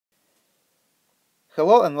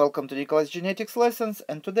Hello and welcome to Nicholas Genetics Lessons,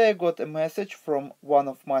 and today I got a message from one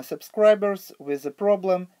of my subscribers with a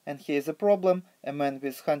problem, and here is a problem: a man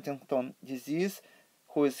with Huntington disease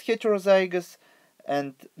who is heterozygous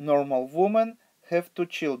and normal woman have two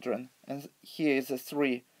children, and here is the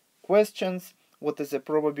three questions. What is the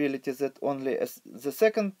probability that only the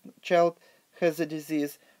second child has the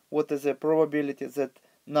disease? What is the probability that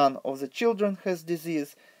none of the children has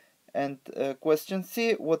disease? And question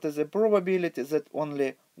C, what is the probability that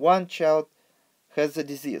only one child has the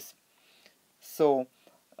disease? So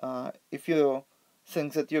if you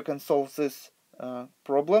think that you can solve this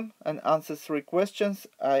problem and answer three questions,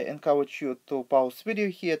 I encourage you to pause video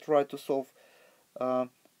here, try to solve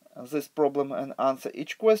this problem and answer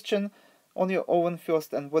each question on your own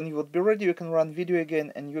first, and when you would be ready you can run video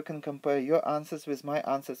again and you can compare your answers with my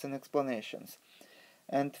answers and explanations.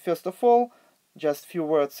 And first of all, just few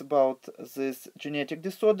words about this genetic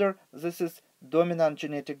disorder. This is dominant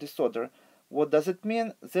genetic disorder. What does it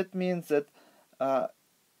mean? That means that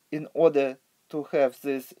in order to have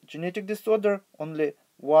this genetic disorder, only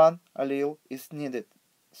one allele is needed.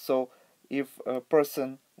 So if a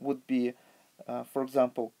person would be, for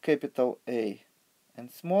example, capital A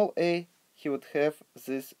and small a, he would have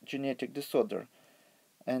this genetic disorder.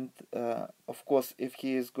 And of course, if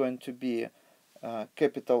he is going to be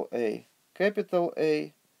capital A,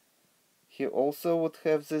 he also would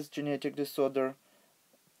have this genetic disorder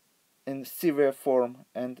in severe form.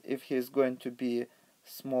 And if he is going to be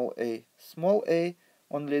small a,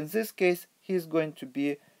 only in this case he is going to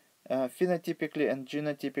be phenotypically and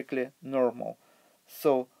genotypically normal.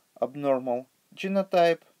 So abnormal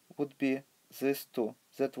genotype would be these two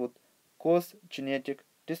that would cause genetic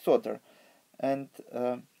disorder. And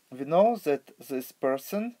we know that this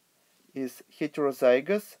person is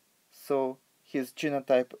heterozygous, so his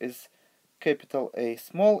genotype is capital A,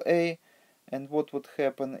 small a. And what would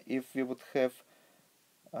happen if we would have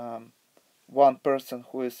one person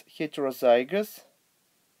who is heterozygous?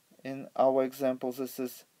 In our example, this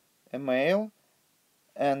is a male,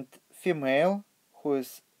 and female who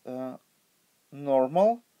is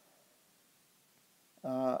normal.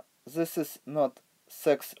 This is not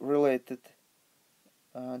sex-related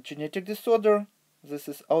genetic disorder. This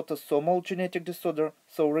is autosomal genetic disorder.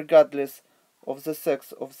 So regardless of the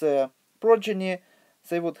sex of their progeny,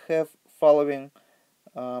 they would have following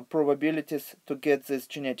probabilities to get this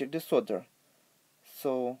genetic disorder.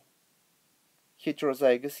 So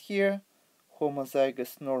heterozygous here,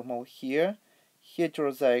 homozygous normal here,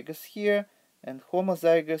 heterozygous here, and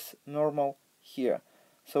homozygous normal here.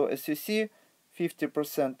 So as you see,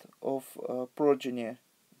 50% of progeny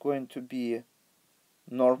going to be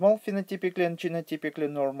normal, phenotypically and genotypically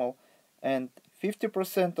normal, and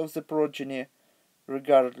 50% of the progeny,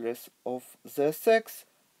 regardless of their sex,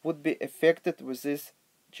 would be affected with this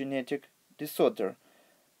genetic disorder.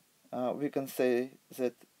 We can say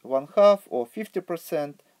that 1/2 or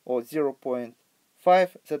 50% or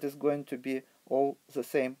 0.5, that is going to be all the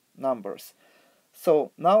same numbers.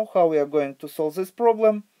 So now how we are going to solve this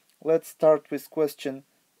problem? Let's start with question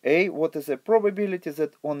A. What is the probability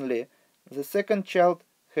that only the second child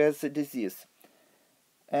has the disease?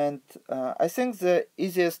 And I think the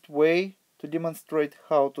easiest way to demonstrate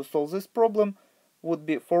how to solve this problem would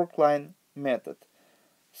be fork-line method.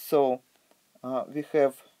 So we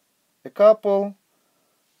have a couple,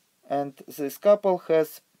 and this couple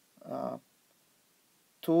has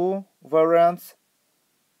two variants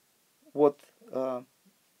what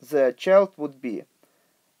the child would be.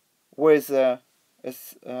 Whether,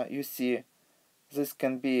 as you see, this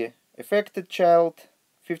can be affected child,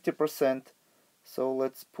 50%. So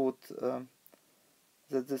let's put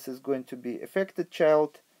that this is going to be affected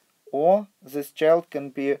child, or this child can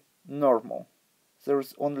be normal.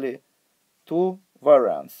 There's only two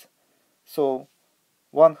variants. So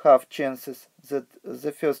 1/2 chances that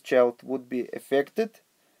the first child would be affected,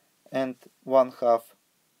 and 1/2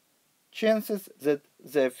 chances that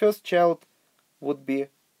the first child would be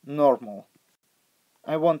normal.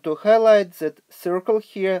 I want to highlight that circle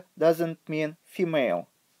here doesn't mean female.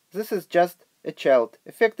 This is just a child,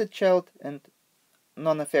 affected child and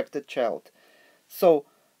non-affected child. So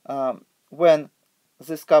when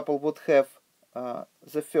this couple would have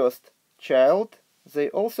the first child, they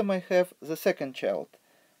also may have the second child.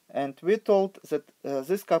 And we're told that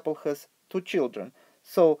this couple has two children.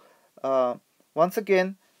 So once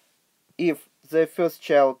again, if the first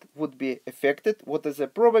child would be affected, what is the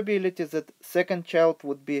probability that second child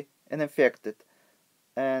would be unaffected?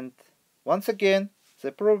 And once again,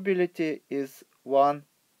 the probability is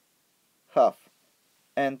 1/2.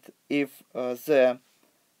 And if the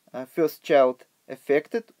first child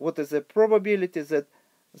affected, what is the probability that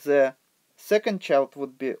the second child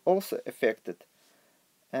would be also affected.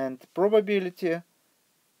 And probability,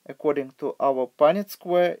 according to our Punnett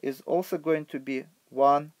square, is also going to be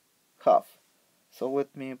 1/2. So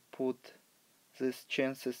let me put these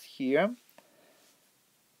chances here.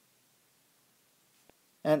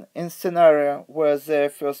 And in scenario where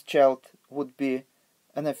the first child would be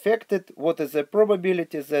unaffected, what is the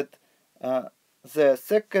probability that the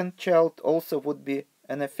second child also would be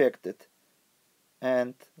unaffected?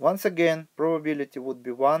 And once again, probability would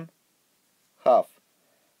be 1/2.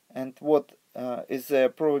 And what is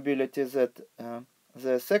the probability that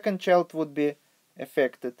the second child would be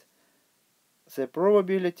affected? The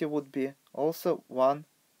probability would be also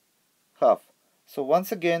 1/2. So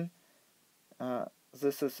once again,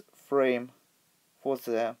 this is frame for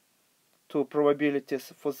the two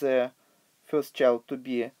probabilities for the first child to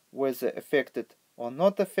be whether affected or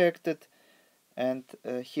not affected. And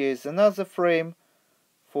here is another frame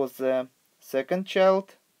for the second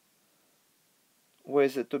child,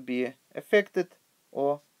 whether to be affected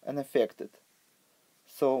or unaffected.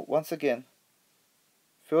 So once again,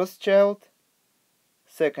 first child,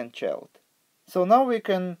 second child. So now we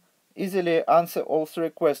can easily answer all three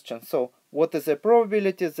questions. So what is the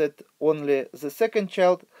probability that only the second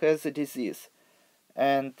child has the disease?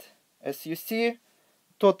 And as you see,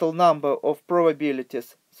 total number of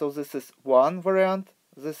probabilities. So this is one variant,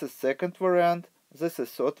 this is second variant, this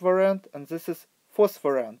is third variant, and this is fourth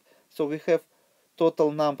variant. So we have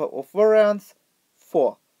total number of variants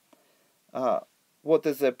 4. What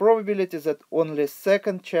is the probability that only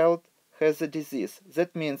second child has a disease?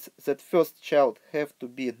 That means that first child have to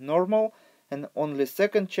be normal and only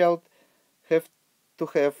second child have to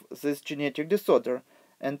have this genetic disorder.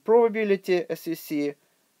 And probability, as you see,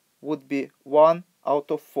 would be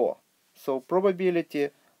 1/4. So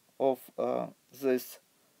probability of this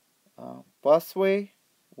pathway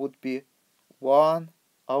would be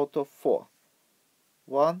 1/4.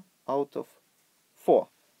 1/4.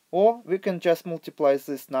 Or we can just multiply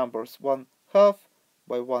these numbers. 1/2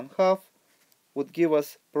 by 1/2 would give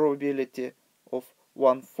us probability of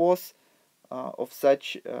 1/4 of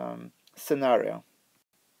such scenario.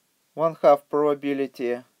 1/2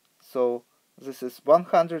 probability, so this is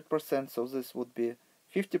 100%, so this would be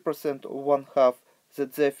 50%, or 1/2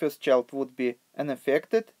 that the first child would be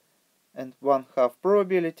unaffected, and 1/2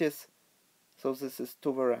 probabilities, so this is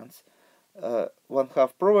two variants,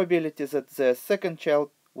 1/2 probability that the second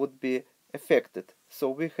child would be affected. So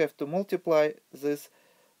we have to multiply these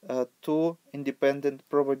two independent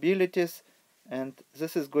probabilities, and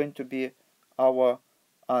this is going to be our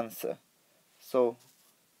answer. So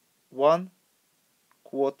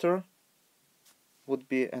 1/4 would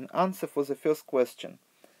be an answer for the first question.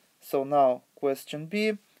 So now question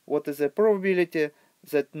B, what is the probability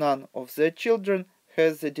that none of the children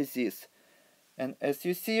has the disease? And as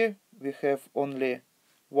you see, we have only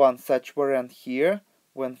one such variant here,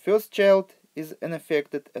 when first child is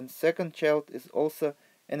unaffected and second child is also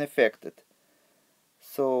unaffected.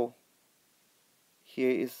 So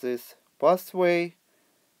here is this pathway,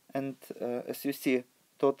 and as you see,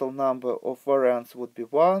 total number of variants would be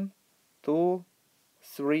 1, 2,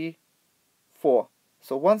 3, 4.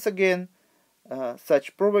 So once again,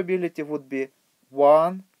 such probability would be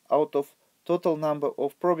 1 out of total number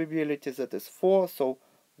of probabilities, that is 4, so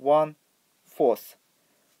 1/4.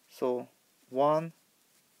 So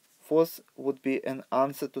 1/4 would be an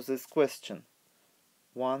answer to this question.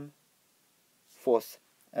 1/4.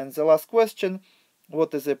 And the last question,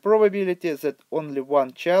 what is the probability that only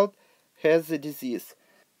one child has the disease?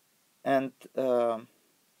 And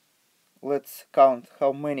let's count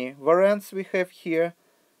how many variants we have here.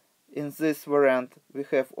 In this variant, we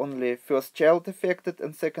have only first child affected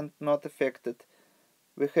and second not affected.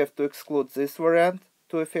 We have to exclude this variant,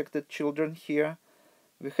 two affected children here.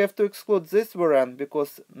 We have to exclude this variant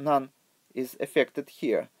because none is affected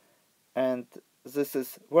here. And this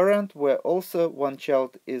is variant where also one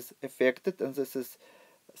child is affected, and this is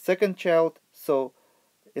second child. So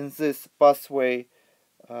in this pathway,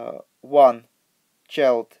 one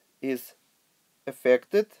child is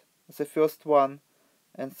affected, the first one,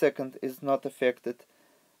 and second is not affected.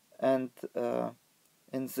 And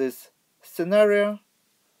in this scenario,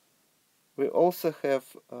 we also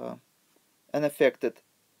have an affected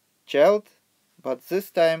child, but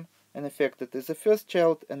this time an affected is the first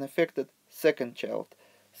child and affected second child.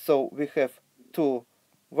 So we have two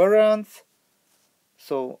variants.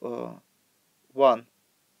 So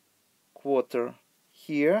 1/4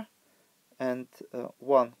 here and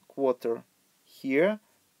 1/4 here,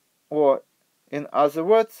 or in other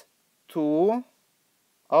words,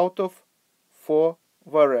 2/4 4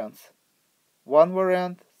 variants. One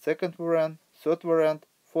variant, second variant, third variant,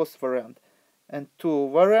 fourth variant. And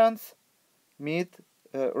 2 variants meet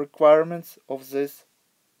requirements of this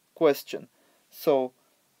question. So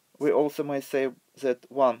we also may say that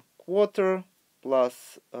 1/4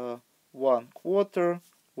 plus 1/4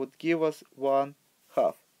 would give us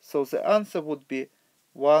 1/2. So the answer would be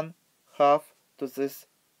 1/2 to this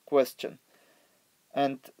question.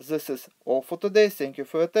 And this is all for today. Thank you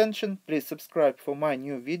for your attention. Please subscribe for my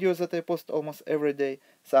new videos that I post almost every day.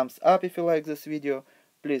 Thumbs up if you like this video.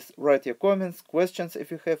 Please write your comments, questions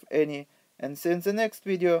if you have any. And see you in the next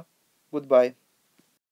video. Goodbye.